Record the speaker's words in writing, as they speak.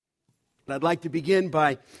I'd like to begin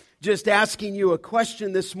by just asking you a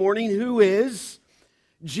question this morning. Who is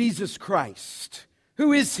Jesus Christ?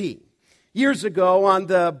 Who is He? Years ago on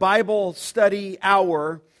the Bible study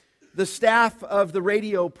hour, the staff of the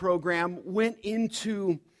radio program went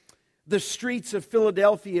into the streets of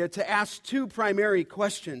Philadelphia to ask two primary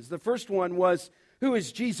questions. The first one was, who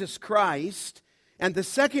is Jesus Christ? And the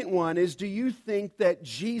second one is, do you think that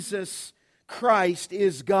Jesus Christ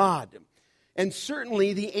is God? And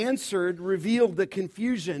certainly the answer revealed the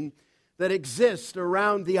confusion that exists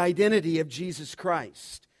around the identity of Jesus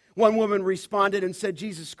Christ. One woman responded and said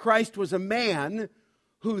Jesus Christ was a man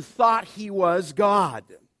who thought he was God.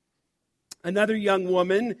 Another young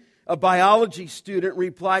woman, a biology student,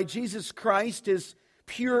 replied, Jesus Christ is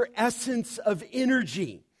pure essence of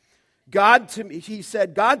energy. God to me, he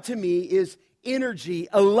said, God to me is energy,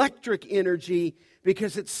 electric energy,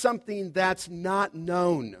 because it's something that's not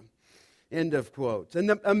known. End of quote.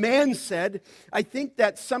 And a man said, I think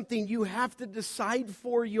that's something you have to decide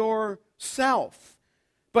for yourself.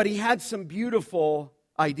 But he had some beautiful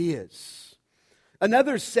ideas.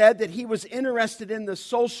 Another said that he was interested in the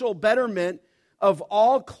social betterment of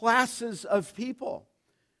all classes of people.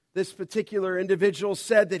 This particular individual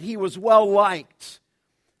said that he was well liked,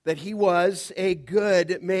 that he was a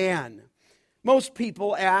good man. Most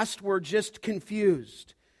people asked were just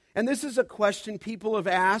confused. And this is a question people have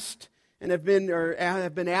asked and have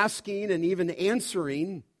been asking and even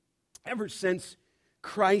answering ever since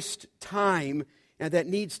Christ's time, and that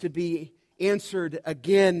needs to be answered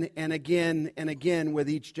again and again and again with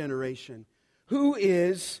each generation. Who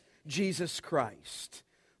is Jesus Christ?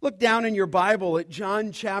 Look down in your Bible at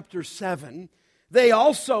John chapter 7. They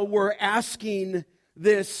also were asking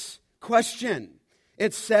this question.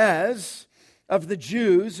 It says of the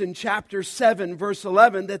Jews in chapter 7, verse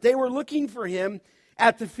 11, that they were looking for him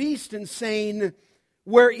at the feast and saying,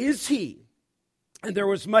 where is he? And there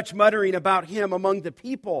was much muttering about him among the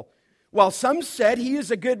people. While some said he is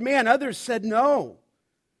a good man, others said no.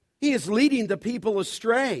 He is leading the people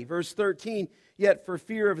astray. Verse 13, yet for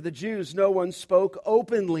fear of the Jews, no one spoke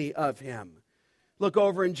openly of him. Look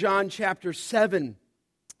over in John chapter 7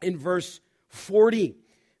 in verse 40.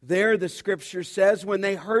 There the scripture says, when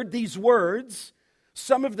they heard these words,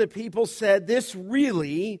 some of the people said, this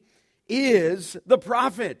really is the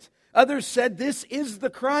prophet. Others said, this is the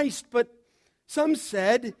Christ. But some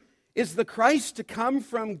said, is the Christ to come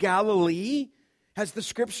from Galilee? Has the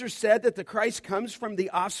scripture said that the Christ comes from the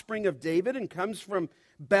offspring of David and comes from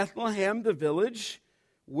Bethlehem, the village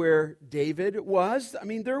where David was? I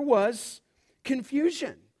mean, there was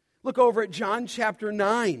confusion. Look over at John chapter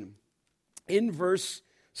 9 in verse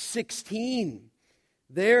 16.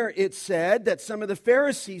 There it said that some of the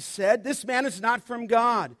Pharisees said, this man is not from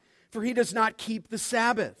God, for he does not keep the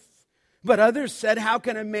Sabbath. But others said, how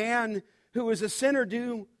can a man who is a sinner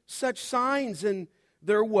do such signs? And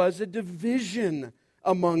there was a division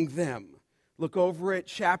among them. Look over at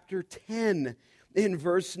chapter 10 in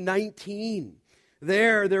verse 19.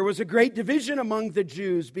 There was a great division among the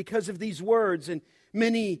Jews because of these words, and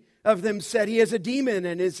many of them said he has a demon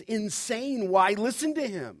and is insane. Why listen to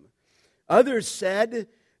him? Others said,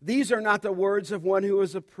 these are not the words of one who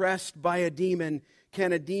is oppressed by a demon.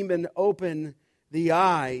 Can a demon open the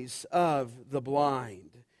eyes of the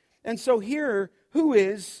blind? And so here, who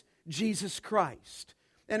is Jesus Christ?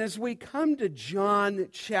 And as we come to John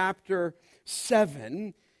chapter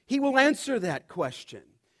 7, he will answer that question.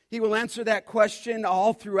 He will answer that question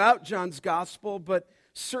all throughout John's gospel, but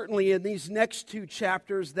certainly in these next two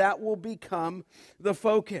chapters, that will become the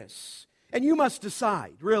focus. And you must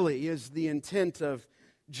decide, really, is the intent of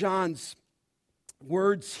John's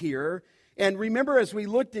words here. And remember, as we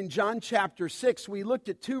looked in John chapter 6, we looked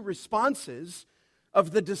at two responses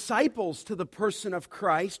of the disciples to the person of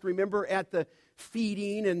Christ. Remember at the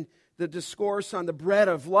feeding and the discourse on the bread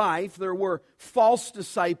of life, there were false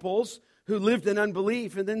disciples who lived in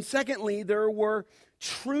unbelief. And then secondly, there were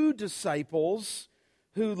true disciples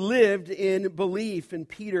who lived in belief. And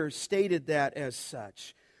Peter stated that as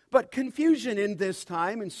such. But confusion in this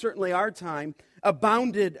time, and certainly our time,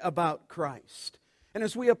 abounded about Christ. And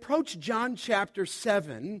as we approach John chapter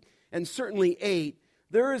 7, and certainly 8,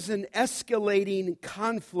 there is an escalating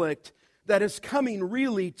conflict that is coming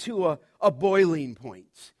really to a boiling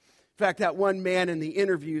point. In fact, that one man in the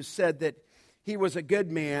interview said that he was a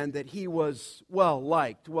good man, that he was well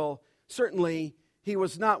liked. Well, certainly he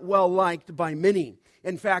was not well liked by many.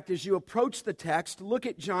 In fact, as you approach the text, look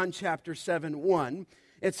at John chapter 7:1.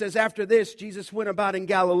 It says, after this, Jesus went about in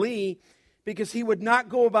Galilee because he would not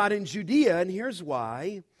go about in Judea. And here's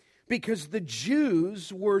why. Because the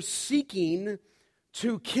Jews were seeking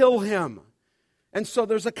to kill him. And so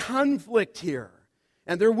there's a conflict here.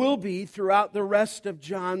 And there will be throughout the rest of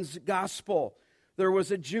John's gospel. There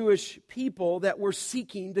was a Jewish people that were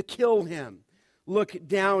seeking to kill him. Look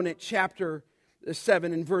down at chapter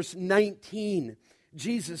 7 and verse 19.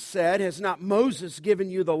 Jesus said, "Has not Moses given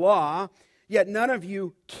you the law? Yet none of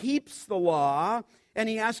you keeps the law." And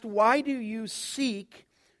he asked, "Why do you seek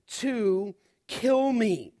to kill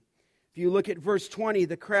me?" If you look at verse 20,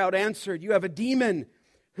 the crowd answered, "You have a demon.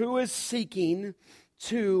 Who is seeking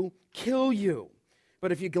to kill you?"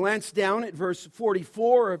 But if you glance down at verse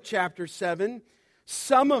 44 of chapter 7,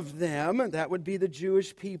 some of them, that would be the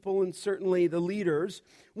Jewish people and certainly the leaders,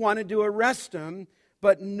 wanted to arrest him,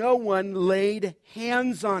 but no one laid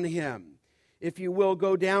hands on him. If you will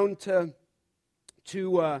go down to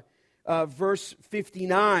verse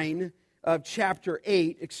 59 of chapter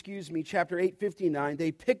 8, chapter 8, 59,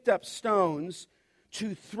 they picked up stones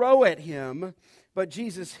to throw at him, but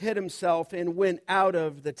Jesus hid himself and went out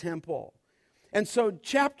of the temple. And so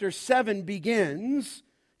chapter 7 begins,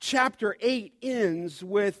 chapter 8 ends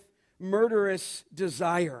with murderous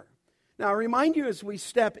desire. Now, I remind you as we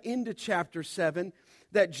step into chapter 7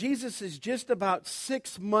 that Jesus is just about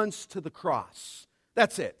 6 months to the cross.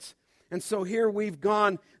 That's it. And so here we've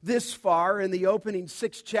gone this far in the opening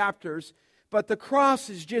 6 chapters, but the cross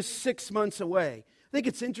is just 6 months away. I think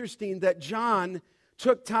it's interesting that John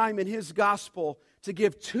took time in his gospel to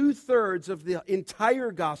give 2/3 of the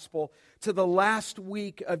entire gospel to the last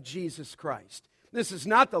week of Jesus Christ. This is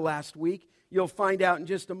not the last week. You'll find out in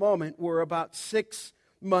just a moment. We're about 6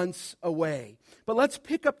 months away. But let's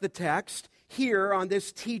pick up the text here on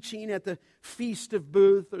this teaching at the Feast of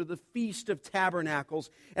Booths or the Feast of Tabernacles,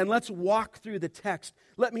 and let's walk through the text.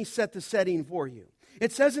 Let me set the setting for you.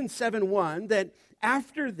 It says in 7:1 that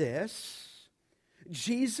after this,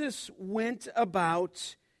 Jesus went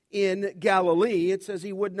about in Galilee. It says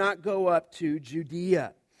he would not go up to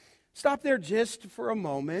Judea. Stop there just for a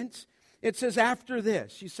moment. It says after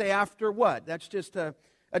this. You say after what? That's just a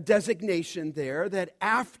designation there that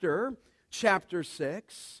after chapter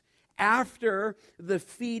 6, after the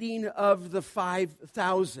feeding of the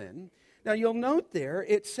 5,000. Now you'll note there,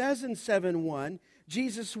 it says in 7:1,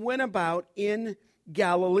 Jesus went about in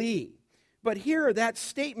Galilee. But here, that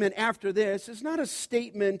statement after this is not a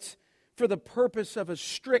statement for the purpose of a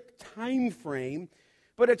strict time frame,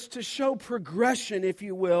 but it's to show progression, if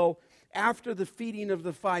you will, after the feeding of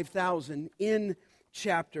the 5,000 in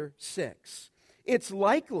chapter 6. It's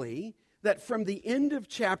likely that from the end of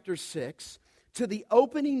chapter 6 to the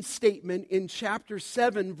opening statement in chapter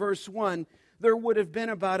 7, verse 1, there would have been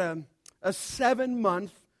about a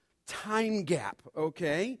 7-month time gap,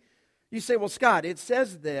 okay? You say, well, Scott, it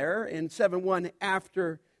says there in 7:1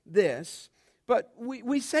 after this, but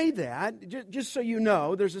we say that, just so you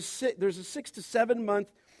know, there's a 6 to 7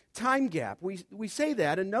 month time gap. We say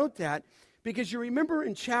that and note that because you remember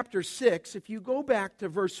in chapter 6, if you go back to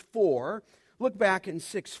verse 4, look back in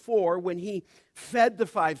 6:4, when he fed the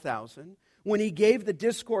 5,000, when he gave the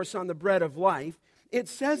discourse on the bread of life, it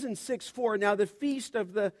says in 6:4, now the feast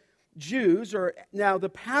of the Jews, or now the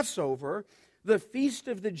Passover, the feast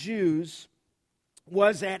of the Jews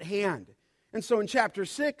was at hand. And so in chapter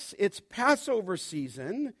 6, it's Passover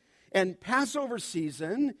season, and Passover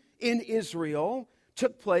season in Israel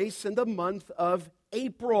took place in the month of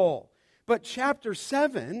April. But chapter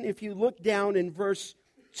 7, if you look down in verse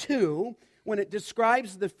 2, when it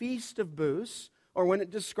describes the Feast of Booths, or when it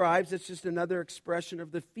describes, it's just another expression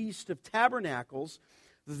of the Feast of Tabernacles,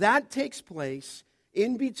 that takes place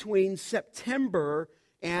in between September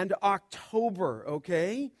and October,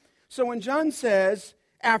 okay? So when John says,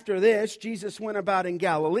 after this, Jesus went about in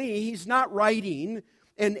Galilee, he's not writing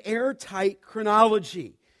an airtight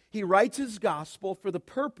chronology. He writes his gospel for the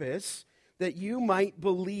purpose that you might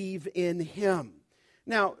believe in him.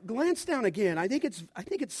 Now, glance down again. I think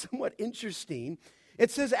it's somewhat interesting.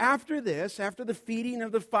 It says after this, after the feeding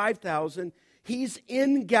of the 5,000, he's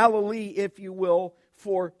in Galilee, if you will,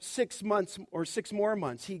 for 6 months or 6 more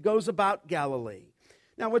months. He goes about Galilee.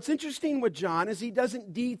 Now, what's interesting with John is he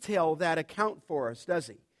doesn't detail that account for us, does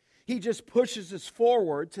he? He just pushes us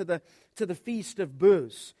forward to the Feast of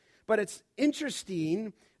Booths. But it's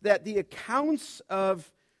interesting that the accounts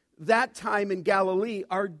of that time in Galilee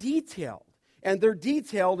are detailed. And they're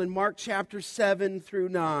detailed in Mark chapter 7 through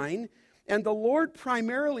 9. And the Lord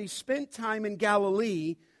primarily spent time in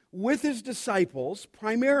Galilee with his disciples,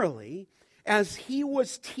 primarily, as he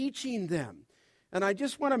was teaching them. And I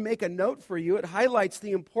just want to make a note for you. It highlights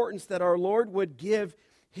the importance that our Lord would give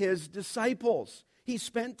his disciples. He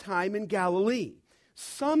spent time in Galilee.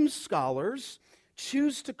 Some scholars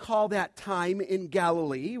choose to call that time in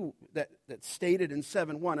Galilee, that's stated in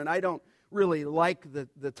 7:1, and I don't really like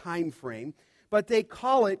the time frame, but they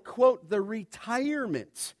call it, quote, the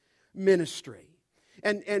retirement ministry.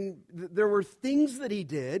 And there were things that he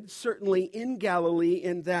did, certainly in Galilee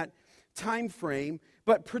in that time frame,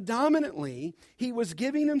 but predominantly he was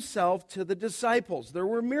giving himself to the disciples. There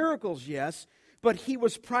were miracles, yes, but he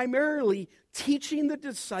was primarily teaching the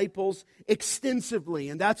disciples extensively,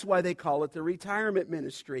 and that's why they call it the retirement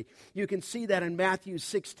ministry. You can see that in Matthew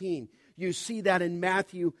 16. You see that in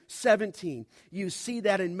Matthew 17. You see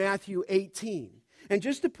that in Matthew 18. And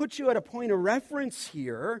just to put you at a point of reference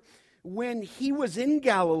here, when he was in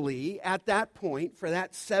Galilee at that point, for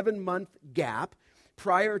that 7-month gap,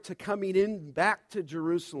 prior to coming in back to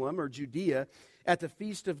Jerusalem or Judea at the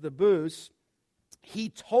Feast of the Booths, he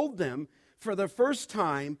told them for the first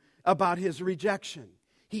time about his rejection.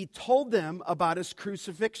 He told them about his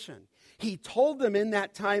crucifixion. He told them in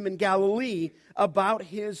that time in Galilee about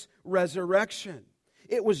his resurrection.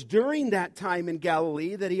 It was during that time in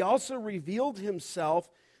Galilee that he also revealed himself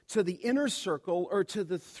to the inner circle, or to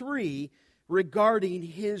the three, regarding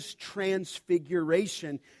his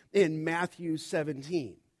transfiguration in Matthew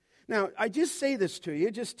 17. Now, I just say this to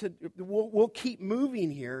you, we'll keep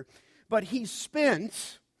moving here, but he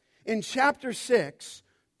spent, in chapter 6,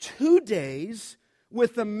 2 days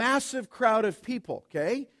with a massive crowd of people,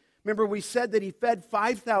 okay? Remember, we said that he fed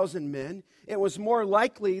 5,000 men. It was more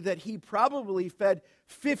likely that he probably fed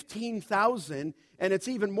 15,000, and it's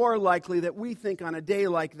even more likely that we think on a day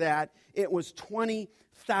like that, it was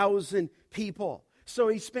 20,000 people. So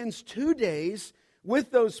he spends 2 days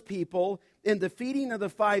with those people in the feeding of the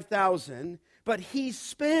 5,000, but he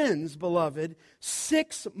spends, beloved,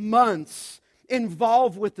 6 months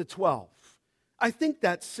involved with the 12. I think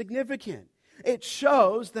that's significant. It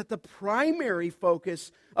shows that the primary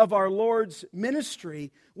focus of our Lord's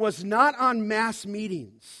ministry was not on mass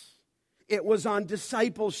meetings. It was on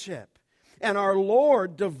discipleship. And our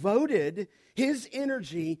Lord devoted his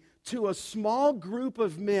energy to a small group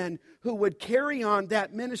of men who would carry on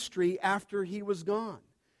that ministry after he was gone.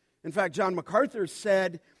 In fact, John MacArthur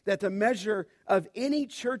said that the measure of any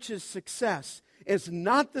church's success is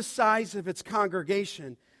not the size of its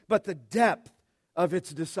congregation, but the depth of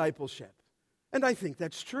its discipleship. And I think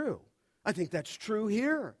that's true. I think that's true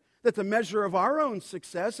here. That the measure of our own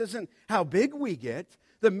success isn't how big we get.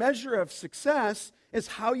 The measure of success is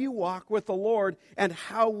how you walk with the Lord and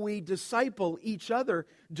how we disciple each other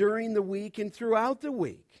during the week and throughout the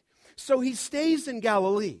week. So he stays in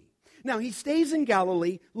Galilee. Now, he stays in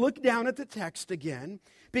Galilee. Look down at the text again,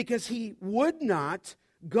 because he would not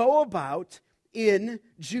go about in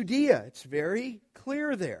Judea. It's very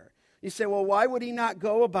clear there. You say, well, why would he not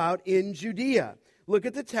go about in Judea? Look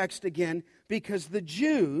at the text again, because the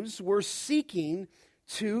Jews were seeking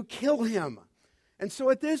to kill him. And so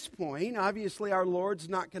at this point, obviously our Lord's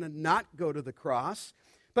not going to not go to the cross,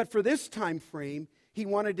 but for this time frame, he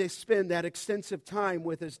wanted to spend that extensive time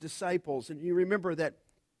with his disciples. And you remember that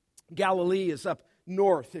Galilee is up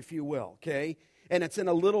north, if you will, okay? And it's in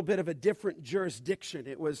a little bit of a different jurisdiction.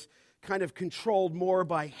 It was kind of controlled more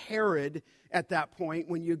by Herod at that point.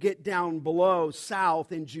 When you get down below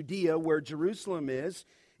south in Judea, where Jerusalem is,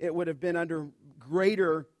 it would have been under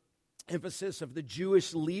greater emphasis of the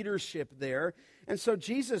Jewish leadership there. And so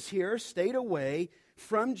Jesus here stayed away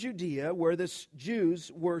from Judea, where the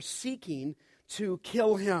Jews were seeking to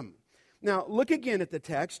kill him. Now, look again at the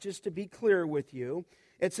text, just to be clear with you.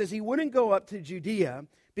 It says he wouldn't go up to Judea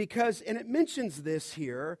because, and it mentions this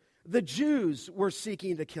here, the Jews were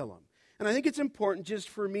seeking to kill him. And I think it's important just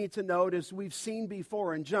for me to note, as we've seen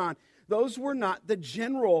before in John, those were not the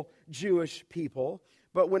general Jewish people,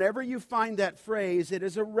 but whenever you find that phrase, it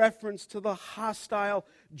is a reference to the hostile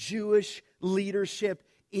Jewish leadership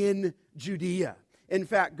in Judea. In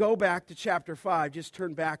fact, go back to chapter 5, just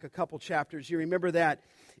turn back a couple chapters. You remember that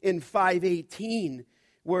in 5:18,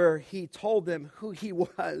 where he told them who he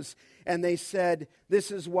was, and they said,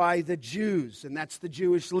 this is why the Jews, and that's the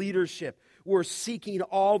Jewish leadership, were seeking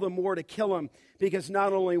all the more to kill him, because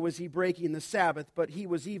not only was he breaking the Sabbath, but he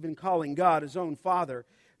was even calling God his own Father,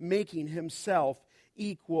 making himself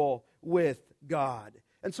equal with God.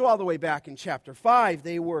 And so all the way back in chapter 5,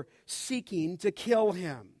 they were seeking to kill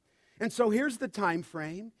him. And so here's the time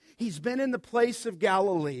frame. He's been in the place of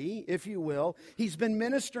Galilee, if you will. He's been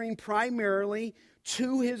ministering primarily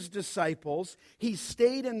to his disciples. He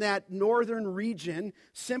stayed in that northern region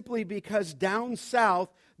simply because down south,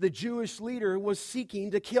 the Jewish leader was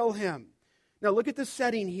seeking to kill him. Now look at the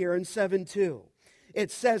setting here in 7:2.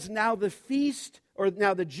 It says, now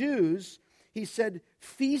the Jews, he said,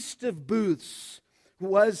 Feast of Booths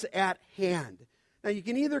was at hand. Now you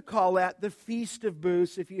can either call that the Feast of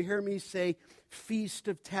Booths, if you hear me say Feast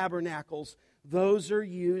of Tabernacles, those are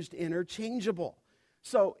used interchangeable.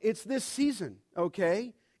 So it's this season,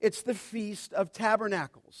 okay? It's the Feast of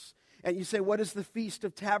Tabernacles. And you say, what is the Feast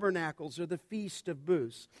of Tabernacles or the Feast of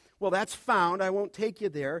Booths? Well, that's found, I won't take you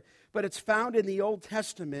there, but it's found in the Old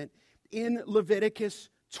Testament in Leviticus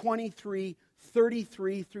 23,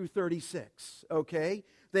 33 through 36, okay?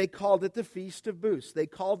 They called it the Feast of Booths. They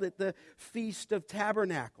called it the Feast of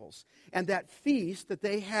Tabernacles. And that feast that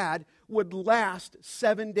they had would last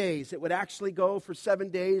 7 days. It would actually go for 7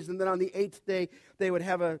 days, and then on the 8th day, they would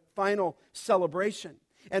have a final celebration.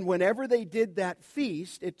 And whenever they did that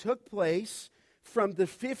feast, it took place from the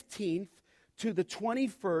 15th to the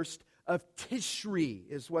 21st of Tishri,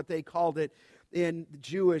 is what they called it in the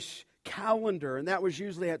Jewish calendar. And that was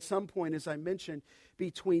usually at some point, as I mentioned,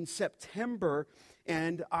 between September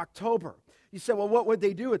and October. You say, well, what would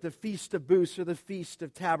they do at the Feast of Booths or the Feast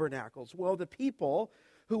of Tabernacles? Well, the people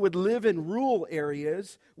who would live in rural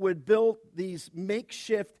areas would build these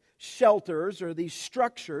makeshift shelters or these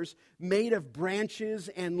structures made of branches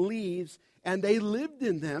and leaves, and they lived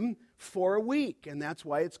in them for a week. And that's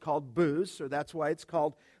why it's called booths, or that's why it's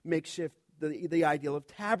called makeshift, the ideal of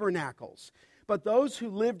tabernacles. But those who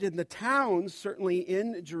lived in the towns, certainly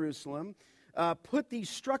in Jerusalem, put these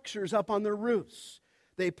structures up on their roofs.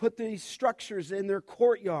 They put these structures in their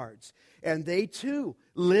courtyards. And they too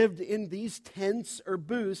lived in these tents or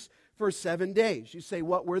booths for 7 days. You say,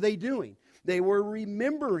 what were they doing? They were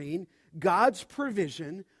remembering God's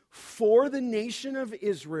provision for the nation of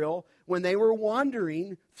Israel when they were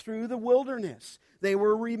wandering through the wilderness. They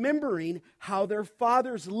were remembering how their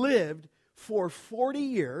fathers lived for 40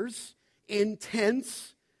 years in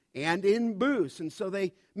tents and in booths. And so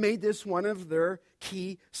they made this one of their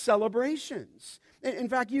key celebrations. In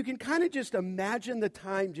fact, you can kind of just imagine the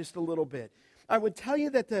time just a little bit. I would tell you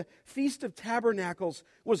that the Feast of Tabernacles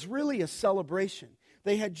was really a celebration.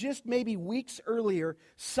 They had just maybe weeks earlier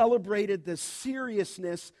celebrated the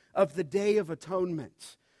seriousness of the Day of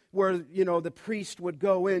Atonement, where, you know, the priest would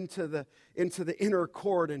go into the inner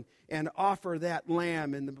court and offer that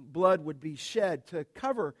lamb, and the blood would be shed to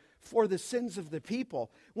cover for the sins of the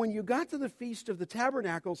people. When you got to the Feast of the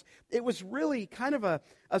Tabernacles, it was really kind of a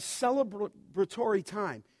celebratory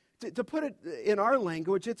time. To put it in our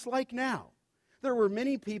language, it's like now. There were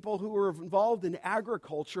many people who were involved in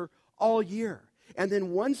agriculture all year. And then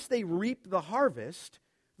once they reaped the harvest,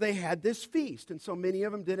 they had this feast. And so many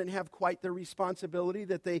of them didn't have quite the responsibility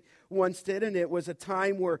that they once did. And it was a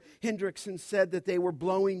time where Hendrickson said that they were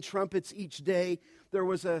blowing trumpets each day. There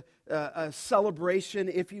was a celebration,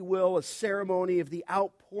 if you will, a ceremony of the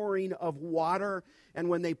outpouring of water. And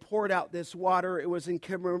when they poured out this water, it was in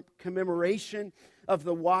commemoration of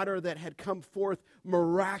the water that had come forth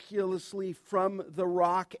miraculously from the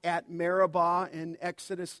rock at Meribah in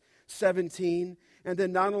Exodus 17. And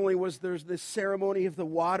then not only was there this ceremony of the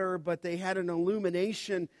water, but they had an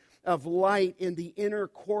illumination of light in the inner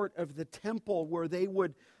court of the temple where they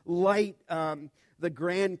would light the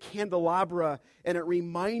grand candelabra, and it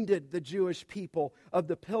reminded the Jewish people of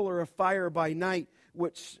the pillar of fire by night,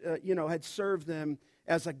 which had served them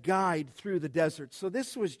as a guide through the desert. So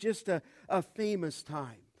this was just a famous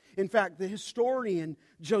time. In fact, the historian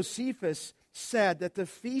Josephus said that the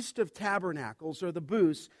Feast of Tabernacles, or the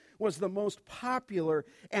Booths, was the most popular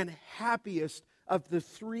and happiest of the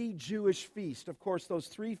 3 Jewish feasts. Of course, those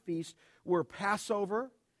 3 feasts were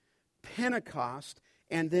Passover, Pentecost,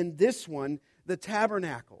 and then this one, the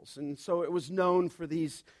Tabernacles. And so it was known for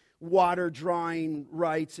these water drawing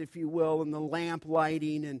rites, if you will, and the lamp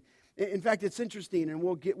lighting. And in fact, it's interesting, and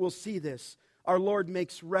we'll see this. Our Lord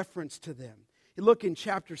makes reference to them. Look in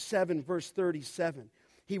chapter 7, verse 37.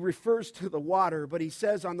 He refers to the water, but he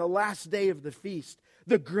says, on the last day of the feast,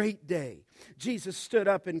 the great day, Jesus stood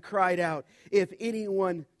up and cried out, "If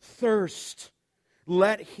anyone thirst,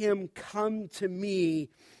 let him come to me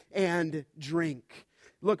and drink."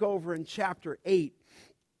 Look over in chapter 8,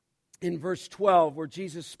 in verse 12, where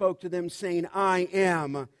Jesus spoke to them, saying, "I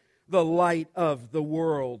am the light of the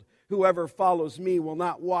world. Whoever follows me will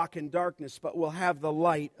not walk in darkness, but will have the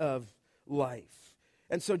light of life."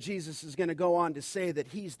 And so Jesus is going to go on to say that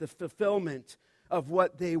he's the fulfillment of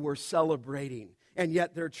what they were celebrating, and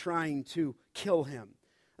yet they're trying to kill him.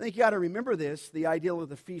 I think you got to remember this, the ideal of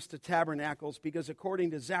the Feast of Tabernacles, because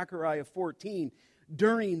according to Zechariah 14,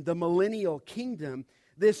 during the millennial kingdom,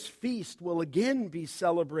 this feast will again be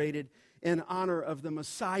celebrated in honor of the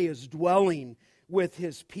Messiah's dwelling with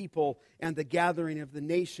his people and the gathering of the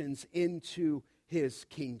nations into his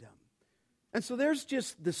kingdom. And so there's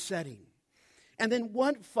just the setting. And then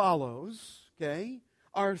what follows, okay,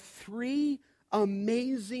 are 3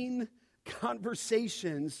 amazing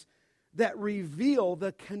conversations that reveal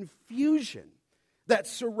the confusion that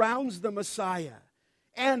surrounds the Messiah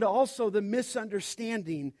and also the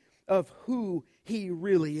misunderstanding of who he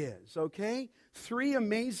really is, okay? 3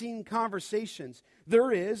 amazing conversations.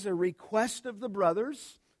 There is a request of the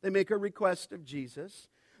brothers. They make a request of Jesus.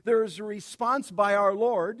 There is a response by our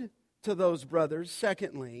Lord to those brothers,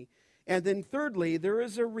 secondly. And then thirdly, there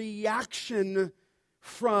is a reaction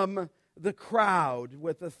from the crowd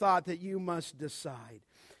with the thought that you must decide.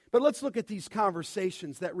 But let's look at these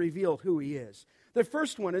conversations that reveal who he is. The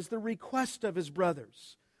first one is the request of his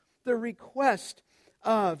brothers. The request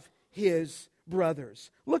of his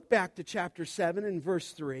brothers. Look back to chapter 7 and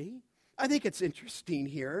verse 3. I think it's interesting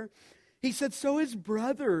here. He said, so his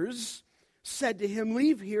brothers said to him,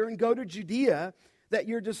 leave here and go to Judea, that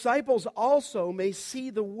your disciples also may see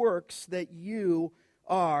the works that you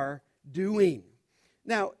are doing.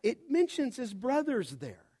 Now, it mentions his brothers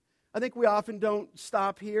there. I think we often don't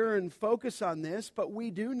stop here and focus on this, but we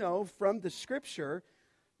do know from the Scripture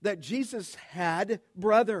that Jesus had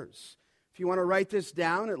brothers. If you want to write this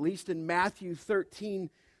down, at least in Matthew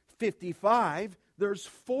 13:55, there's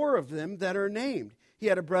 4 of them that are named. He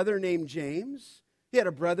had a brother named James. He had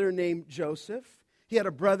a brother named Joseph. He had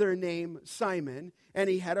a brother named Simon. And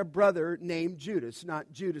he had a brother named Judas.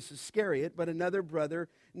 Not Judas Iscariot, but another brother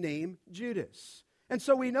named Judas. And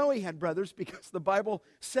so we know he had brothers because the Bible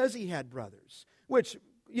says he had brothers. Which,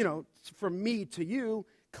 from me to you,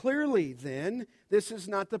 clearly then, this is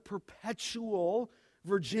not the perpetual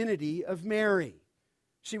virginity of Mary.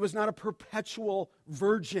 She was not a perpetual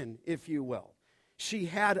virgin, if you will. She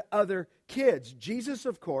had other kids. Jesus,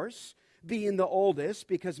 of course, being the oldest,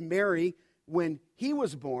 because Mary, when he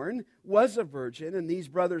was born, was a virgin, and these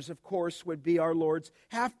brothers, of course, would be our Lord's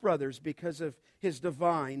half-brothers because of his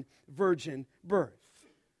divine virgin birth.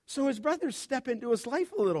 So his brothers step into his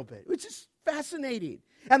life a little bit, which is fascinating.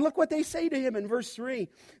 And look what they say to him in verse 3.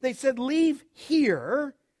 They said, leave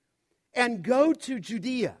here and go to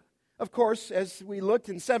Judea. Of course, as we looked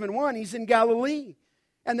in 7:1, he's in Galilee.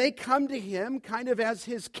 And they come to him kind of as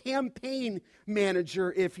his campaign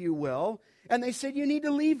manager, if you will. And they said, you need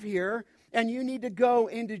to leave here and you need to go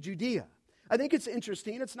into Judea. I think it's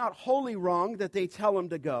interesting. It's not wholly wrong that they tell him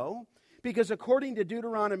to go. Because according to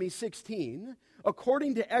Deuteronomy 16,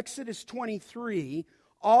 according to Exodus 23,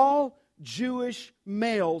 all Jewish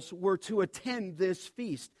males were to attend this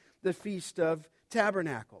feast, the Feast of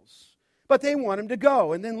Tabernacles. But they want him to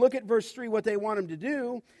go. And then look at verse 3, what they want him to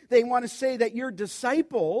do. They want to say that your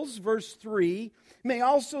disciples, verse 3, may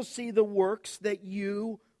also see the works that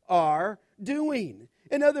you are doing.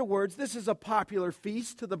 In other words, this is a popular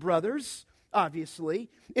feast to the brothers, obviously.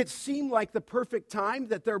 It seemed like the perfect time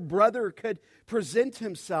that their brother could present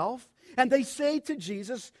himself. And they say to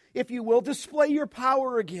Jesus, if you will, display your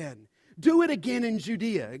power again. Do it again in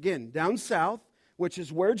Judea. Again, down south, which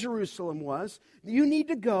is where Jerusalem was. You need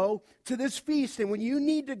to go to this feast. And when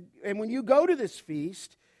you go to this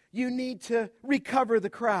feast, you need to recover the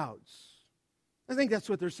crowds. I think that's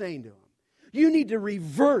what they're saying to him. You need to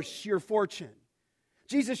reverse your fortune.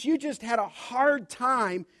 Jesus, you just had a hard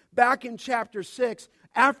time back in chapter 6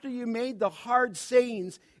 after you made the hard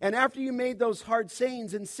sayings. And after you made those hard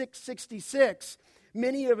sayings in 666,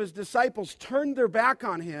 many of his disciples turned their back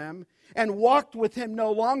on him and walked with him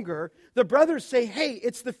no longer. The brothers say, hey,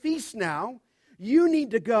 it's the feast now. You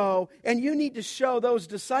need to go and you need to show those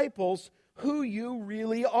disciples who you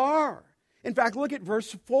really are. In fact, look at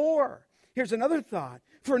verse 4. Here's another thought.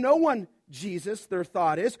 For no one, Jesus, their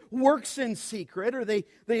thought is, works in secret, or they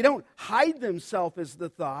don't hide themselves is the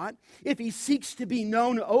thought. If he seeks to be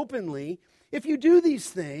known openly, if you do these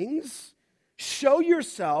things, show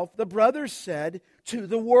yourself, the brothers said, to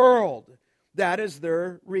the world. That is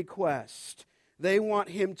their request. They want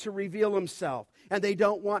him to reveal himself, and they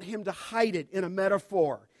don't want him to hide it in a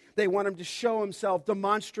metaphor. They want him to show himself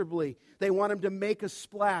demonstrably. They want him to make a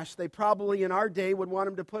splash. They probably in our day would want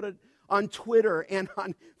him to put it on Twitter and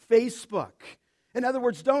on Facebook. In other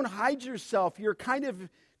words, don't hide yourself. You're kind of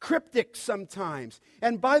cryptic sometimes.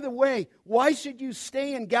 And by the way, why should you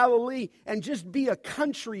stay in Galilee and just be a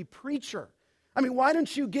country preacher? I mean, why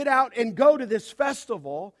don't you get out and go to this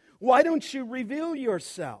festival? Why don't you reveal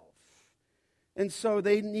yourself? And so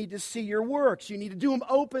they need to see your works. You need to do them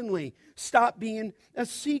openly. Stop being a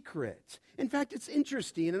secret. In fact, it's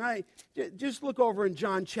interesting, and I just look over in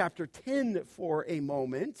John chapter 10 for a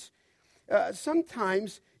moment.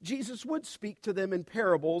 Sometimes Jesus would speak to them in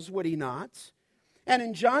parables, would he not? And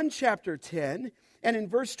in John chapter 10 and in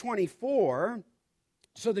verse 24,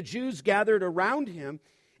 so the Jews gathered around him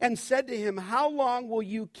and said to him, how long will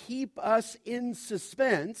you keep us in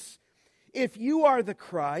suspense? If you are the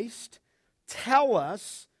Christ, tell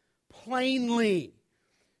us plainly.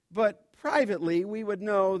 But privately, we would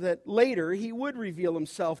know that later he would reveal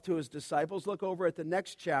himself to his disciples. Look over at the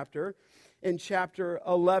next chapter, in chapter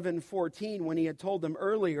 11:14, when he had told them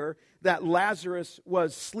earlier that Lazarus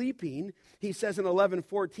was sleeping. He says in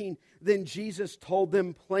 11:14, then Jesus told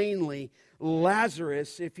them plainly,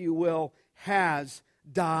 Lazarus, if you will, has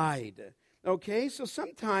died. Okay, so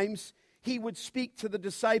sometimes he would speak to the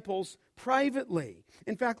disciples privately.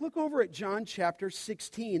 In fact, look over at John chapter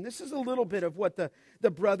 16. This is a little bit of what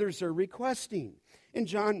the brothers are requesting. In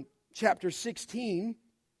John chapter 16,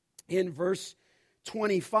 in verse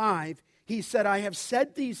 25, he said, I have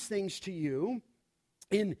said these things to you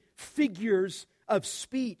in figures of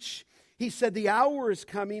speech. He said, the hour is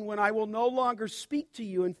coming when I will no longer speak to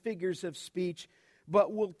you in figures of speech,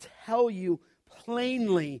 but will tell you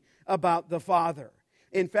plainly about the Father.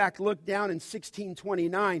 In fact, look down in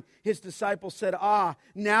 16:29. His disciples said,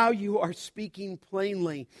 now you are speaking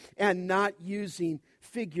plainly and not using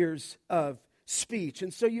figures of speech.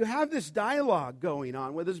 And so you have this dialogue going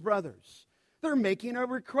on with his brothers. They're making a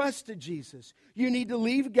request to Jesus. You need to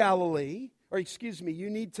leave Galilee. You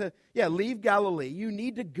need to leave Galilee. You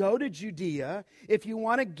need to go to Judea. If you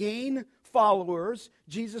want to gain followers,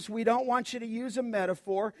 Jesus, we don't want you to use a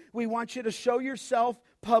metaphor. We want you to show yourself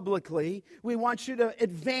publicly. We want you to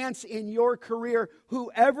advance in your career,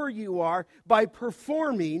 whoever you are, by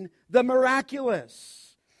performing the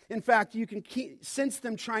miraculous. In fact, you can sense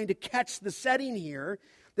them trying to catch the setting here,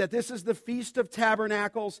 that this is the Feast of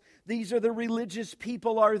Tabernacles. These are the religious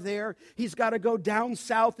people are there. He's got to go down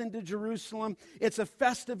south into Jerusalem. It's a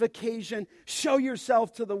festive occasion. Show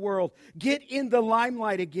yourself to the world. Get in the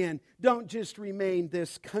limelight again. Don't just remain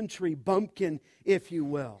this country bumpkin, if you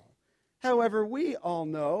will. However, we all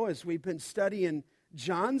know, as we've been studying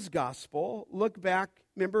John's gospel, look back,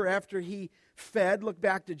 remember after he fed, look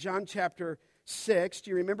back to John chapter 6.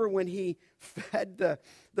 Do you remember when he fed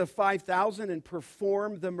the 5,000 and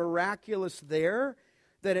performed the miraculous there?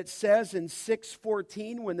 That it says in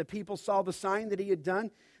 6:14, when the people saw the sign that he had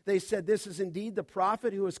done, they said, this is indeed the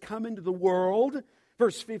prophet who has come into the world.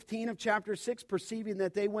 Verse 15 of chapter 6, perceiving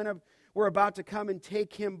that they were about to come and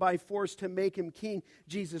take him by force to make him king,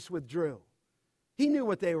 Jesus withdrew. He knew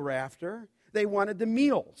what they were after. They wanted the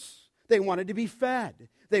meals. They wanted to be fed.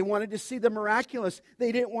 They wanted to see the miraculous.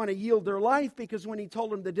 They didn't want to yield their life, because when he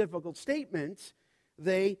told them the difficult statement,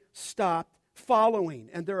 they stopped following.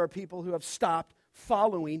 And there are people who have stopped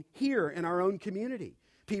following here in our own community.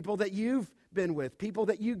 People that you've been with, people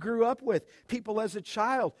that you grew up with, people as a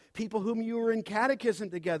child, people whom you were in catechism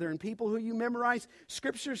together, and people who you memorize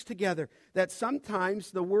scriptures together, that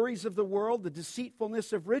sometimes the worries of the world, the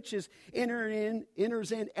deceitfulness of riches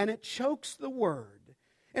enters in, and it chokes the word.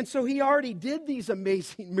 And so he already did these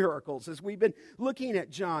amazing miracles as we've been looking at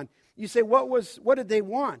John. You say, what did they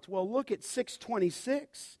want? Well, look at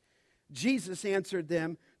 6:26. Jesus answered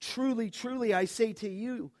them, truly, truly, I say to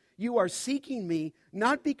you, you are seeking me,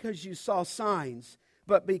 not because you saw signs,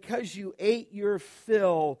 but because you ate your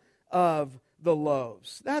fill of the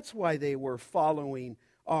loaves. That's why they were following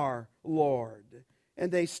our Lord.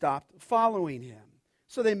 And they stopped following him.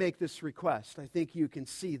 So they make this request. I think you can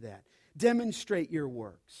see that. Demonstrate your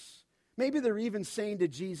works. Maybe they're even saying to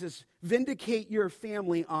Jesus, vindicate your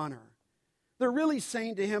family honor. They're really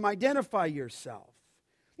saying to him, identify yourself.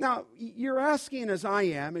 Now, you're asking, as I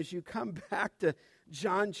am, as you come back to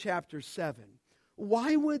John chapter 7,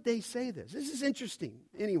 why would they say this? This is interesting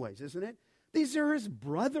anyways, isn't it? These are his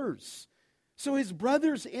brothers. So his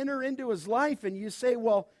brothers enter into his life, and you say,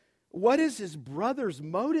 well, what is his brother's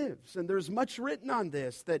motives? And there's much written on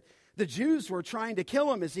this, that the Jews were trying to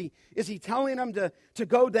kill him. Is he telling them to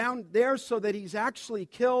go down there so that he's actually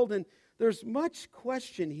killed? And there's much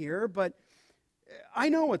question here, but I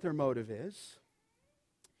know what their motive is.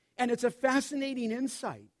 And it's a fascinating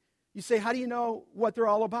insight. You say, how do you know what they're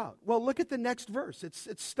all about? Well, look at the next verse.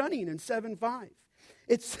 It's stunning in 7:5.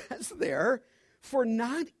 It says there, for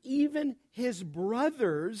not even his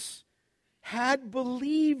brothers had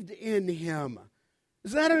believed in him.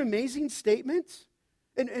 Isn't that an amazing statement?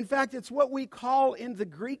 In fact, it's what we call in the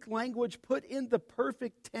Greek language, put in the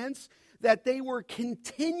perfect tense, that they were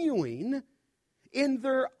continuing in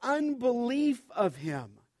their unbelief of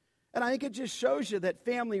him. And I think it just shows you that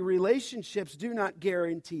family relationships do not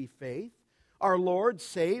guarantee faith. Our Lord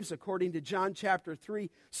saves, according to John chapter 3,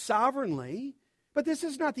 sovereignly. But this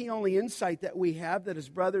is not the only insight that we have, that his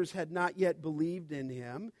brothers had not yet believed in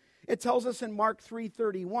him. It tells us in Mark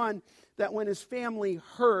 3:31 that when his family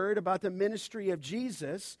heard about the ministry of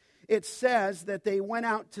Jesus, it says that they went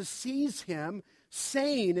out to seize him,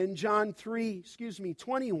 saying in John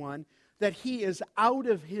 3:21 that he is out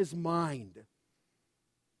of his mind.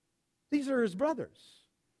 These are his brothers.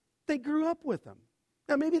 They grew up with him.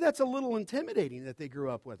 Now, maybe that's a little intimidating that they grew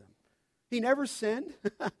up with him. He never sinned.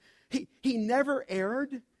 He never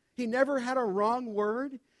erred. He never had a wrong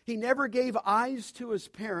word. He never gave eyes to his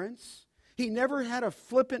parents. He never had a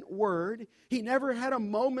flippant word. He never had a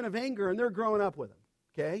moment of anger, and they're growing up with him,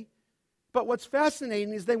 okay? But what's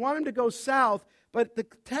fascinating is they want him to go south, but the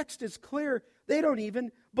text is clear. They don't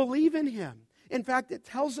even believe in him. In fact, it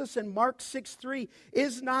tells us in Mark 6:3,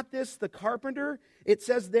 is not this the carpenter? It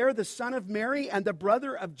says there, the son of Mary and the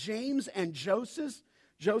brother of James and Joseph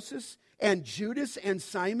and Judas and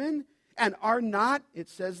Simon? And are not, it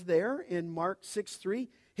says there in Mark 6:3,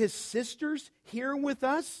 his sisters here with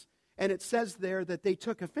us? And it says there that they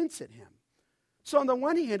took offense at him. So on the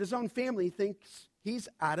one hand, his own family thinks he's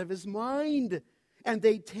out of his mind, and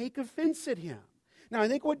they take offense at him. Now, I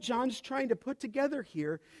think what John's trying to put together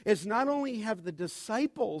here is not only have the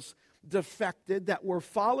disciples defected that were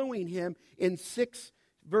following him in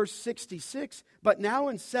verse 66, but now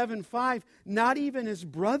in 7:5, not even his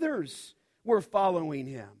brothers were following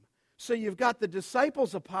him. So you've got the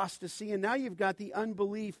disciples' apostasy, and now you've got the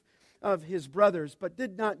unbelief of his brothers. But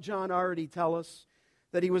did not John already tell us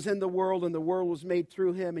that he was in the world and the world was made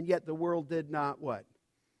through him, and yet the world did not what?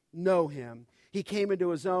 Know him. He came into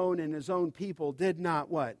his own, and his own people did not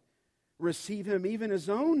what? Receive him. Even his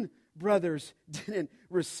own brothers didn't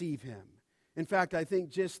receive him. In fact, I think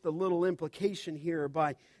just the little implication here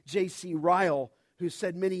by J.C. Ryle, who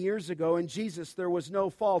said many years ago, in Jesus there was no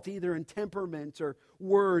fault either in temperament or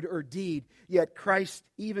word or deed, yet Christ,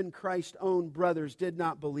 even Christ's own brothers, did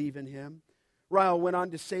not believe in him. Ryle went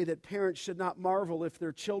on to say that parents should not marvel if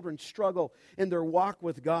their children struggle in their walk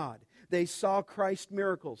with God. They saw Christ's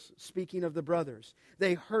miracles, speaking of the brothers.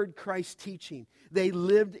 They heard Christ's teaching. They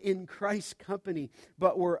lived in Christ's company,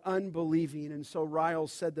 but were unbelieving. And so Ryle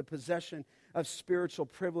said the possession of spiritual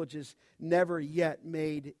privileges never yet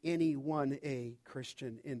made anyone a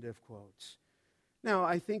Christian, end of quotes. Now,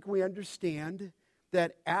 I think we understand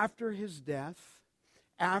that after his death,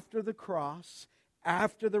 after the cross,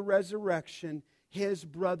 after the resurrection, his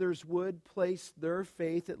brothers would place their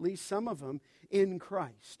faith, at least some of them, in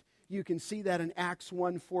Christ. You can see that in Acts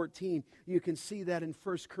 1:14. You can see that in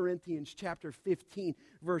 1 Corinthians chapter 15,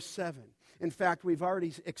 verse 7. In fact, we've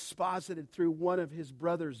already exposited through one of his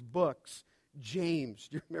brother's books, James.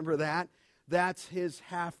 Do you remember that? That's his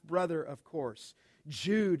half-brother, of course.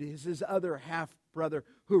 Jude is his other half-brother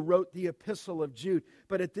who wrote the epistle of Jude.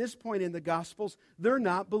 But at this point in the Gospels, they're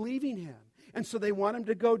not believing him. And so they want him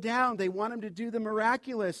to go down. They want him to do the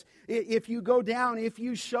miraculous. If you go down, if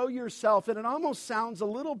you show yourself, and it almost sounds a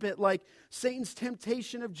little bit like Satan's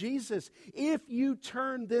temptation of Jesus. If you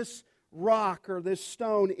turn this rock or this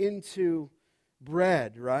stone into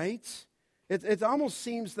bread, right? It almost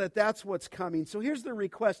seems that that's what's coming. So here's the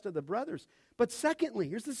request of the brothers. But secondly,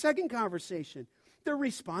 here's the second conversation. The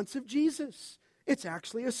response of Jesus. It's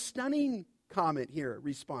actually a stunning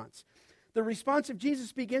response. The response of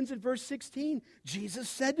Jesus begins in verse 16. Jesus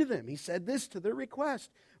said to them, he said this to their request,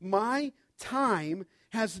 my time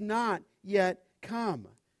has not yet come.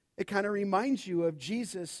 It kind of reminds you of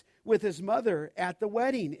Jesus with his mother at the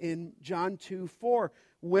wedding in John 2:4.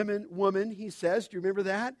 Woman, he says, do you remember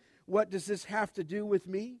that? What does this have to do with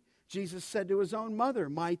me? Jesus said to his own mother,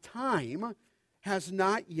 my time has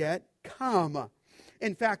not yet come.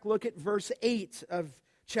 In fact, look at verse 8 of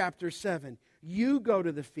chapter 7. You go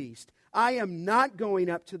to the feast. I am not going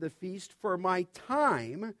up to the feast, for my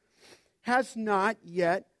time has not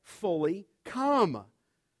yet fully come.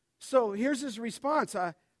 So here's his response.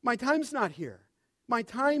 My time's not here. My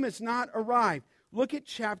time has not arrived. Look at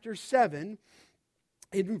chapter 7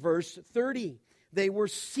 in verse 30. They were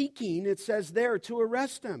seeking, it says there, to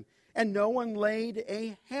arrest him, and no one laid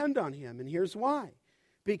a hand on him. And here's why.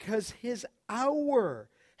 Because his hour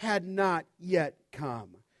had not yet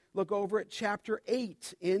come. Look over at chapter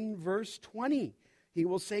 8 in verse 20. He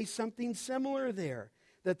will say something similar there,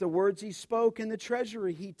 that the words he spoke in the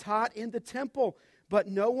treasury, he taught in the temple, but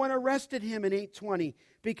no one arrested him in 8:20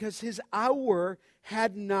 because his hour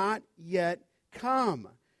had not yet come.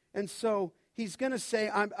 And so he's going to say,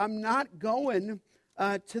 I'm not going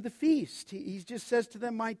to the feast. He just says to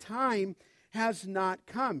them, my time has not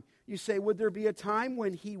come. You say, would there be a time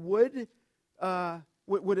when he would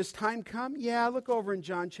his time come? Yeah, look over in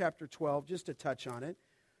John chapter 12, just to touch on it.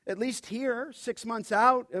 At least here, 6 months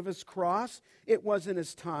out of his cross, it wasn't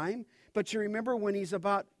his time. But you remember when he's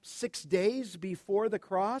about 6 days before the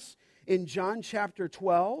cross, in John chapter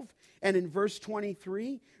 12, and in verse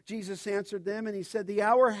 23, Jesus answered them and he said, the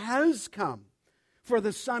hour has come for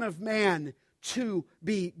the Son of Man to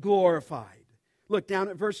be glorified. Look down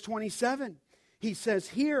at verse 27. he says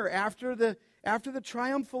here, after the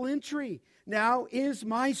triumphal entry, now is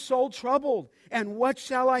my soul troubled, and what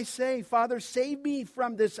shall I say? Father, save me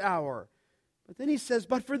from this hour. But then he says,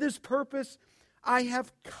 but for this purpose I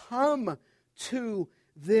have come to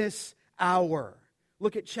this hour.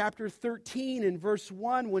 Look at chapter 13 and verse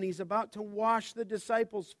 1 when he's about to wash the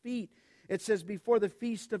disciples' feet. It says, before the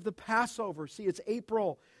feast of the Passover. See, it's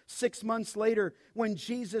April, 6 months later, when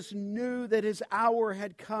Jesus knew that his hour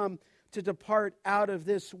had come to depart out of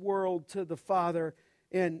this world to the Father,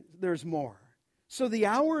 and there's more. So the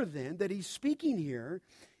hour then that he's speaking here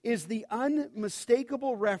is the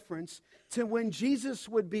unmistakable reference to when Jesus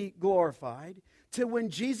would be glorified, to when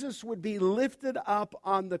Jesus would be lifted up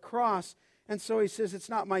on the cross. And so he says, it's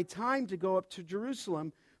not my time to go up to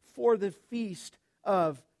Jerusalem for the Feast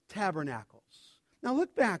of Tabernacles. Now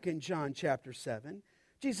look back in John chapter 7.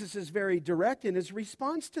 Jesus is very direct in his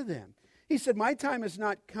response to them. He said, my time has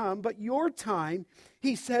not come, but your time,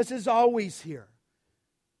 he says, is always here.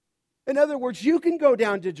 In other words, you can go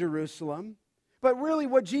down to Jerusalem, but really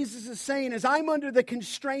what Jesus is saying is, I'm under the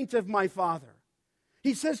constraint of my Father.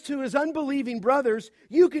 He says to his unbelieving brothers,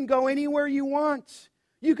 you can go anywhere you want.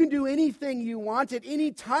 You can do anything you want at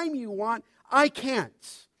any time you want. I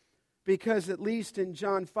can't. Because at least in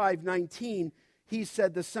John 5:19, he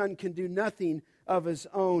said the Son can do nothing of his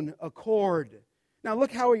own accord. Now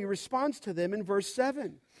look how he responds to them in verse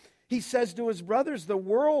 7. He says to his brothers, the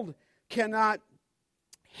world cannot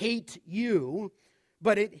hate you,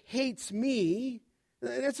 but it hates me.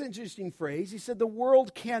 That's an interesting phrase. He said the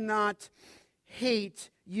world cannot hate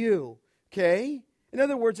you. Okay? In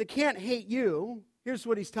other words, it can't hate you. Here's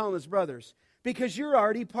what he's telling his brothers. Because you're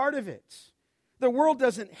already part of it. The world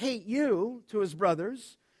doesn't hate you, to his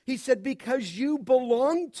brothers. He said because you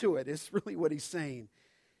belong to it, is really what he's saying.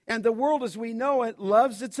 And the world as we know it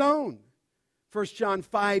loves its own. 1 John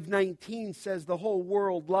 5:19 says the whole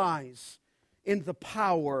world lies in the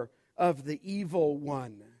power of the evil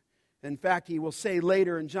one. In fact, he will say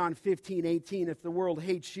later in John 15:18, if the world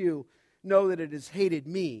hates you, know that it has hated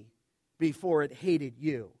me before it hated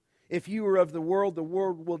you. If you were of the world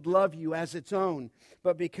would love you as its own.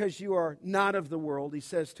 But because you are not of the world, he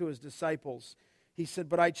says to his disciples, he said,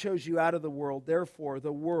 but I chose you out of the world, therefore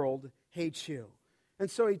the world hates you. And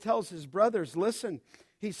so he tells his brothers, listen,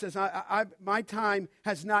 he says, my time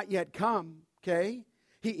has not yet come, okay?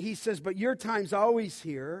 He says, but your time's always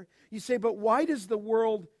here. You say, but why does the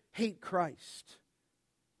world hate Christ?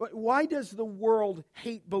 Why does the world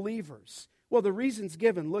hate believers? Well, the reason's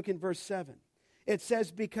given. Look in verse 7. It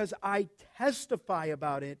says, because I testify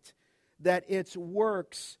about it, that its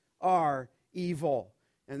works are evil.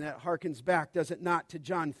 And that harkens back, does it not, to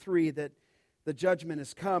John 3, that the judgment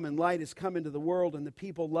has come and light has come into the world and the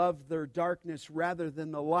people love their darkness rather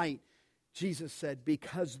than the light. Jesus said,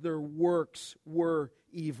 because their works were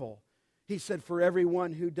evil. He said, for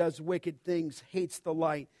everyone who does wicked things hates the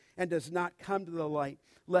light and does not come to the light,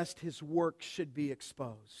 lest his works should be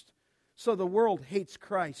exposed. So the world hates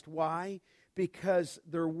Christ. Why? Because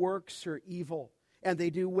their works are evil and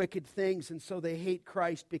they do wicked things, and so they hate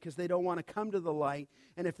Christ because they don't want to come to the light.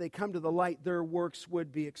 And if they come to the light, their works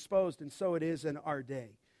would be exposed. And so it is in our day.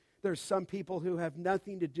 There's some people who have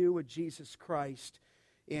nothing to do with Jesus Christ,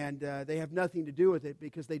 and they have nothing to do with it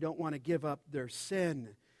because they don't want to give up their sin.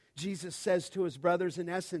 Jesus says to his brothers, in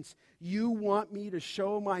essence, you want me to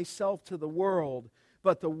show myself to the world,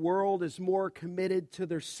 but the world is more committed to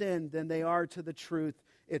their sin than they are to the truth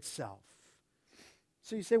itself.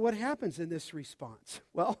 So you say, what happens in this response?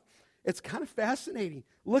 Well, it's kind of fascinating.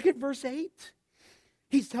 Look at verse 8.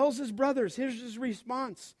 He tells his brothers, here's his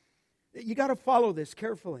response. You got to follow this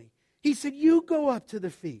carefully. He said, you go up to the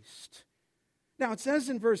feast. Now it says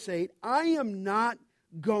in verse 8, I am not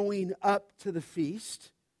going up to the feast.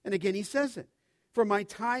 And again he says it, for my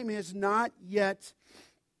time has not yet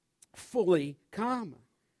fully come.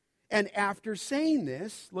 And after saying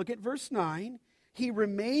this, look at verse 9, he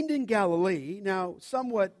remained in Galilee. Now,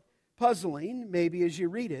 somewhat puzzling, maybe as you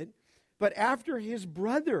read it, but after his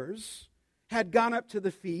brothers had gone up to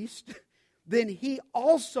the feast, then he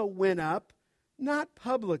also went up, not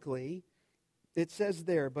publicly, it says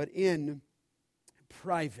there, but in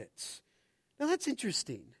private. Now, that's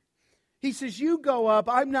interesting. He says, you go up,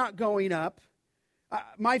 I'm not going up.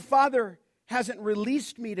 My Father hasn't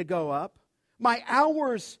released me to go up. My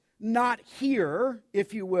hour's not here,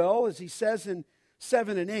 if you will, as he says in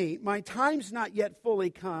 7 and 8. My time's not yet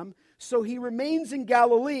fully come. So he remains in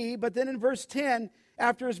Galilee, but then in verse 10,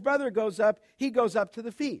 after his brother goes up, he goes up to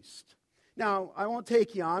the feast. Now, I won't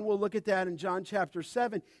take you on. We'll look at that in John chapter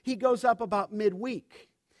 7. He goes up about midweek.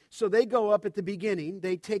 So they go up at the beginning.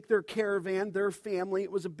 They take their caravan, their family.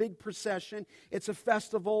 It was a big procession. It's a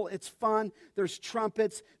festival. It's fun. There's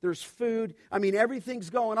trumpets. There's food. I mean, everything's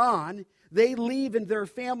going on. They leave in their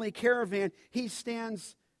family caravan. He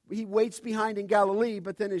waits behind in Galilee,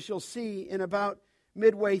 but then as you'll see in about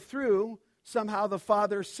midway through, somehow the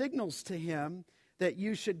Father signals to him that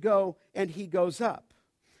you should go, and he goes up.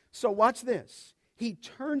 So watch this. He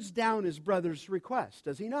turns down his brother's request,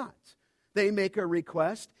 does he not? They make a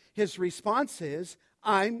request. His response is,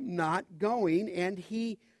 I'm not going, and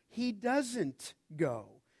he doesn't go.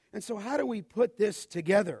 And so how do we put this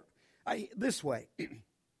together? This way.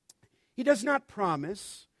 He does not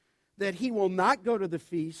promise that he will not go to the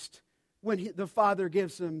feast when the Father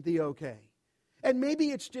gives him the okay. And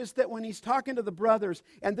maybe it's just that when he's talking to the brothers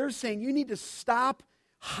and they're saying, you need to stop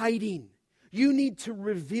hiding. You need to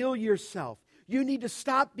reveal yourself. You need to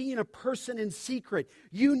stop being a person in secret.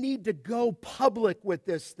 You need to go public with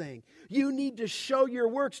this thing. You need to show your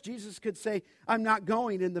works. Jesus could say, I'm not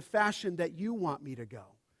going in the fashion that you want me to go.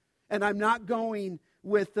 And I'm not going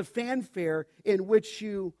with the fanfare in which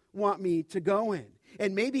you want me to go in.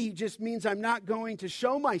 And maybe he just means I'm not going to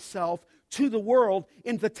show myself to the world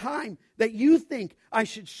in the time that you think I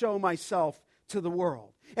should show myself to the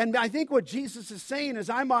world. And I think what Jesus is saying is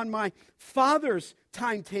I'm on my Father's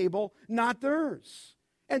timetable, not theirs.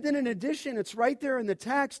 And then in addition, it's right there in the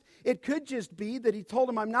text, it could just be that he told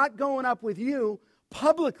him, I'm not going up with you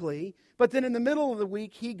publicly, but then in the middle of the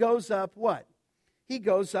week, he goes up what? He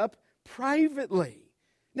goes up privately.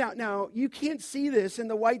 Now, you can't see this in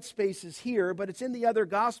the white spaces here, but it's in the other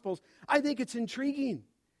Gospels. I think it's intriguing.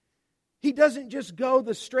 He doesn't just go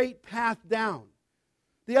the straight path down.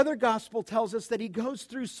 The other Gospel tells us that he goes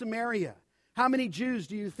through Samaria. How many Jews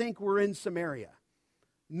do you think were in Samaria?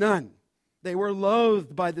 None. They were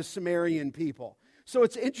loathed by the Samaritan people. So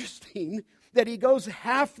it's interesting that he goes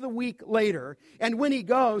half the week later, and when he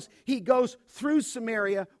goes through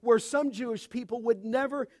Samaria, where some Jewish people would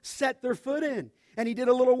never set their foot in. And he did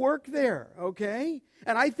a little work there, okay?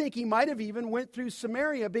 And I think he might have even went through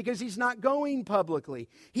Samaria because he's not going publicly.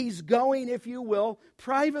 He's going, if you will,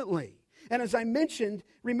 privately. And as I mentioned,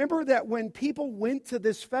 remember that when people went to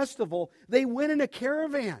this festival, they went in a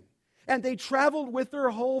caravan. And they traveled with their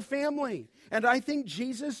whole family. And I think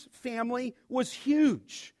Jesus' family was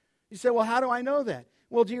huge. You say, well, how do I know that?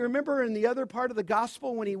 Well, do you remember in the other part of the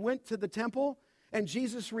gospel when he went to the temple and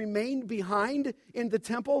Jesus remained behind in the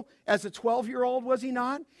temple as a 12-year-old, was he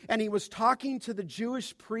not? And he was talking to the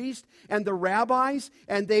Jewish priest and the rabbis,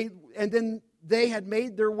 and then they had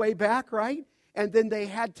made their way back, right? And then they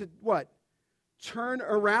had to, what? Turn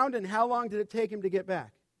around, and how long did it take him to get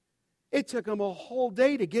back? It took him a whole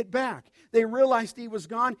day to get back. They realized he was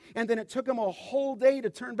gone, and then it took him a whole day to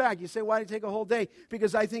turn back. You say, why did it take a whole day?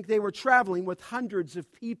 Because I think they were traveling with hundreds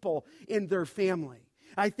of people in their family.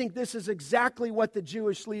 I think this is exactly what the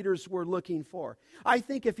Jewish leaders were looking for. I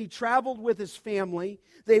think if he traveled with his family,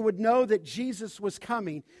 they would know that Jesus was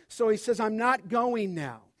coming. So he says, I'm not going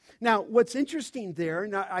now. Now, what's interesting there,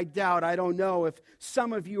 and I don't know if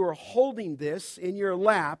some of you are holding this in your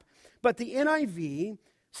lap, but the NIV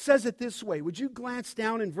says it this way. Would you glance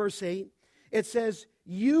down in verse 8? It says,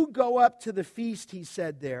 you go up to the feast, he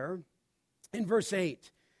said there, in verse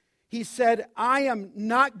 8. He said, I am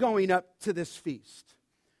not going up to this feast.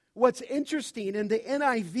 What's interesting in the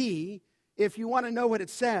NIV, if you want to know what it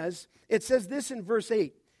says this in verse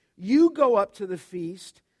 8. You go up to the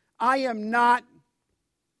feast. I am not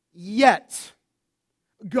yet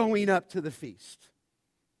going up to the feast.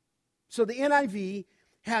 So the NIV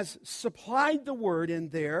has supplied the word in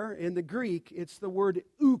there. In the Greek, it's the word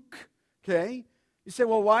ook. Okay? You say,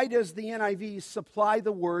 well, why does the NIV supply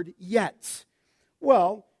the word yet?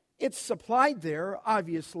 Well, it's supplied there,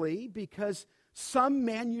 obviously, because some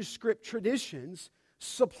manuscript traditions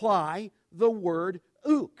supply the word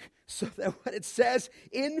ook. So that what it says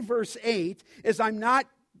in verse 8 is, I'm not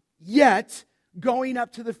yet going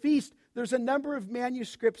up to the feast. There's a number of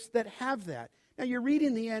manuscripts that have that. Now, you're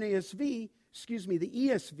reading the the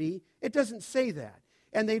ESV, it doesn't say that.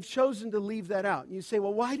 And they've chosen to leave that out. And you say,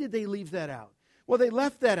 well, why did they leave that out? Well, they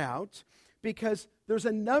left that out because there's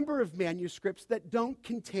a number of manuscripts that don't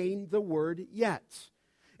contain the word yet.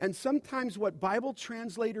 And sometimes what Bible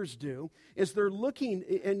translators do is they're looking,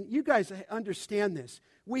 and you guys understand this,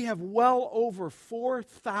 we have well over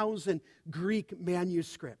 4,000 Greek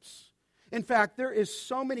manuscripts. In fact, there is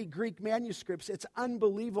so many Greek manuscripts, it's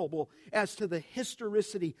unbelievable as to the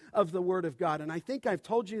historicity of the Word of God. And I think I've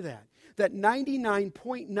told you that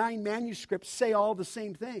 99.9 manuscripts say all the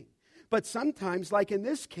same thing. But sometimes, like in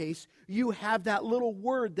this case, you have that little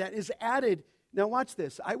word that is added Now watch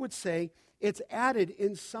this. I would say it's added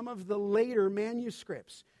in some of the later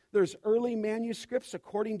manuscripts. There's early manuscripts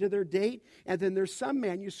according to their date, and then there's some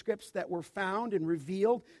manuscripts that were found and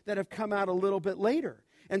revealed that have come out a little bit later.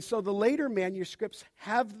 And so the later manuscripts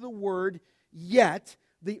have the word yet,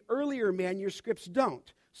 the earlier manuscripts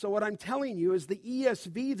don't. So what I'm telling you is the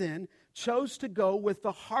ESV then chose to go with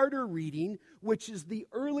the harder reading, which is the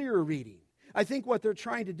earlier reading. I think what they're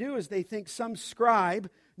trying to do is they think some scribe,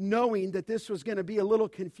 knowing that this was going to be a little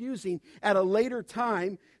confusing, at a later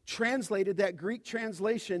time translated that Greek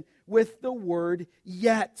translation with the word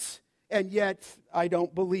yet. And yet, I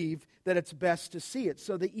don't believe that it's best to see it.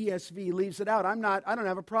 So the ESV leaves it out. I don't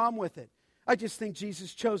have a problem with it. I just think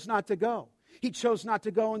Jesus chose not to go. He chose not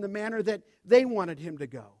to go in the manner that they wanted him to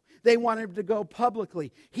go. They wanted him to go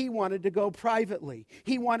publicly. He wanted to go privately.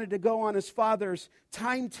 He wanted to go on his Father's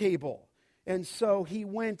timetable. And so he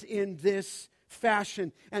went in this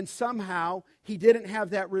fashion. And somehow he didn't have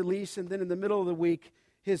that release. And then in the middle of the week,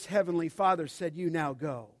 his heavenly Father said, "You now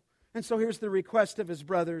go." And so here's the request of his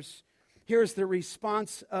brothers. Here's the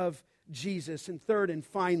response of Jesus. And third and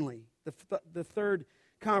finally, the third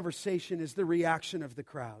conversation is the reaction of the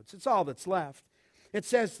crowds. It's all that's left. It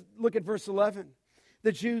says, look at verse 11.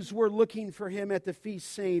 The Jews were looking for him at the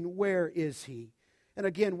feast, saying, "Where is he?" And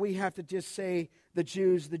again, we have to just say the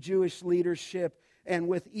Jews, the Jewish leadership, and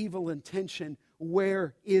with evil intention,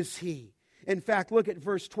 where is he? In fact, look at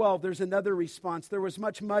verse 12. There's another response. There was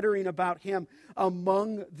much muttering about him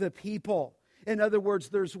among the people. In other words,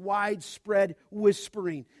 there's widespread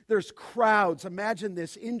whispering. There's crowds. Imagine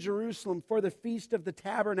this in Jerusalem for the Feast of the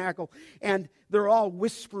Tabernacle, and they're all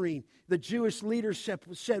whispering. The Jewish leadership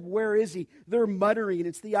said, "Where is he?" They're muttering.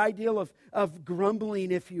 It's the ideal of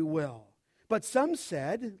grumbling, if you will. But some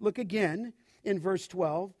said, look again in verse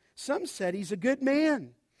 12, some said he's a good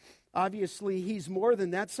man. Obviously, he's more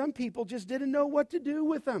than that. Some people just didn't know what to do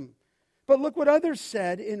with him. But look what others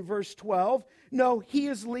said in verse 12. No, he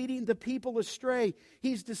is leading the people astray.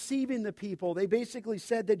 He's deceiving the people. They basically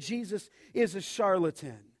said that Jesus is a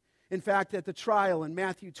charlatan. In fact, at the trial in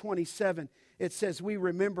Matthew 27, it says, we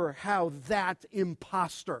remember how that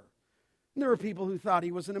imposter. And there were people who thought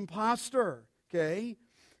he was an imposter, okay?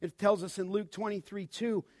 It tells us in Luke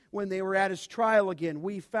 23:2, when they were at his trial again,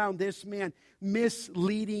 we found this man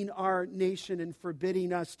misleading our nation and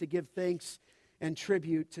forbidding us to give thanks and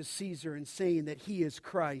tribute to Caesar and saying that he is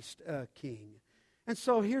Christ, a king. And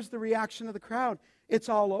so here's the reaction of the crowd. It's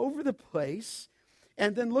all over the place.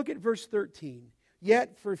 And then look at verse 13.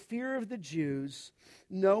 Yet for fear of the Jews,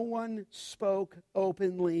 no one spoke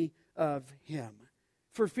openly of him.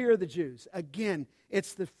 For fear of the Jews. Again,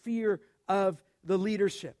 it's the fear of the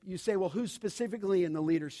leadership. You say, well, who's specifically in the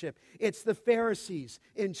leadership? It's the Pharisees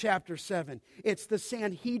in chapter 7. It's the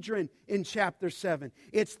Sanhedrin in chapter 7.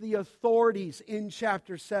 It's the authorities in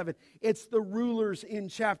chapter 7. It's the rulers in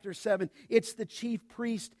chapter 7. It's the chief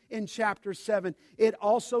priest in chapter 7. It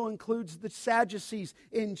also includes the Sadducees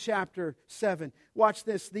in chapter 7. Watch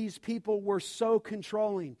this. These people were so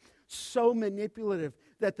controlling, so manipulative,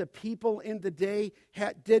 that the people in the day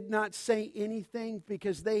did not say anything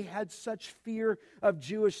because they had such fear of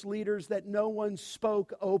Jewish leaders that no one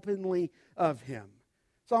spoke openly of him.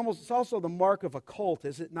 It's also the mark of a cult,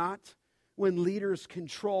 is it not? When leaders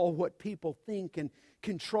control what people think and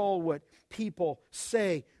control what people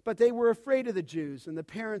say. But they were afraid of the Jews, and the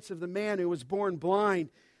parents of the man who was born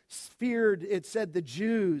blind feared, it said, the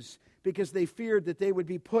Jews, because they feared that they would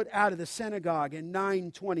be put out of the synagogue in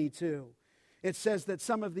 922. It says that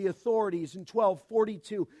some of the authorities in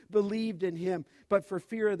 1242 believed in him, but for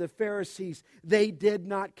fear of the Pharisees, they did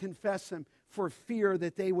not confess him for fear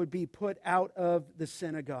that they would be put out of the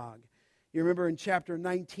synagogue. You remember in chapter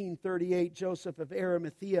 1938, Joseph of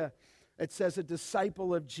Arimathea, it says a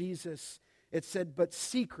disciple of Jesus, it said, but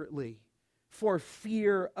secretly, for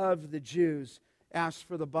fear of the Jews, asked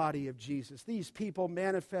for the body of Jesus. These people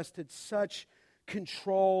manifested such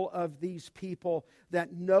control of these people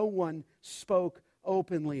that no one spoke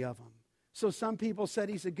openly of him. So some people said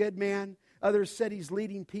he's a good man. Others said he's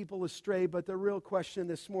leading people astray. But the real question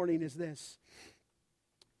this morning is this.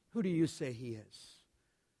 Who do you say he is?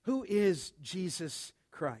 Who is Jesus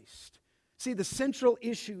Christ? See, the central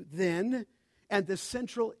issue then and the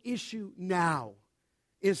central issue now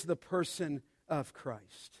is the person of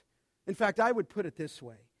Christ. In fact, I would put it this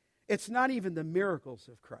way. It's not even the miracles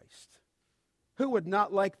of Christ. Who would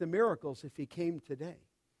not like the miracles if he came today?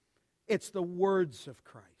 It's the words of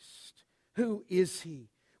Christ. Who is he?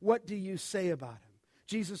 What do you say about him?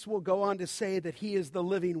 Jesus will go on to say that he is the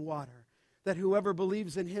living water, that whoever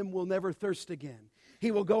believes in him will never thirst again. He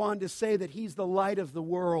will go on to say that he's the light of the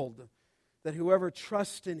world, that whoever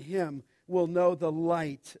trusts in him will know the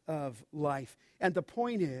light of life. And the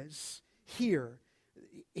point is, here,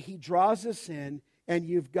 he draws us in, and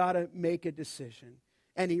you've got to make a decision.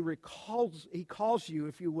 And he calls you,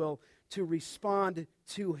 if you will, to respond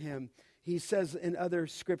to him. He says in other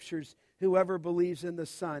scriptures, whoever believes in the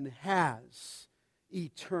Son has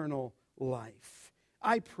eternal life.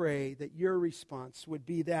 I pray that your response would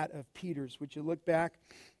be that of Peter's. Would you look back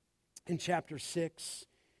in chapter 6,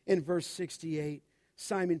 in verse 68?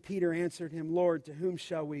 Simon Peter answered him, Lord, to whom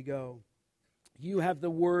shall we go? You have the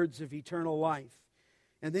words of eternal life.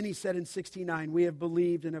 And then he said in 69, we have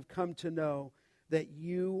believed and have come to know that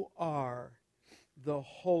you are the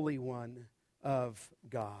Holy One of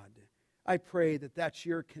God. I pray that that's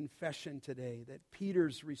your confession today, that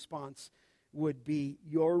Peter's response would be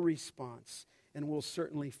your response, and we'll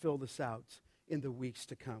certainly fill this out in the weeks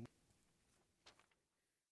to come.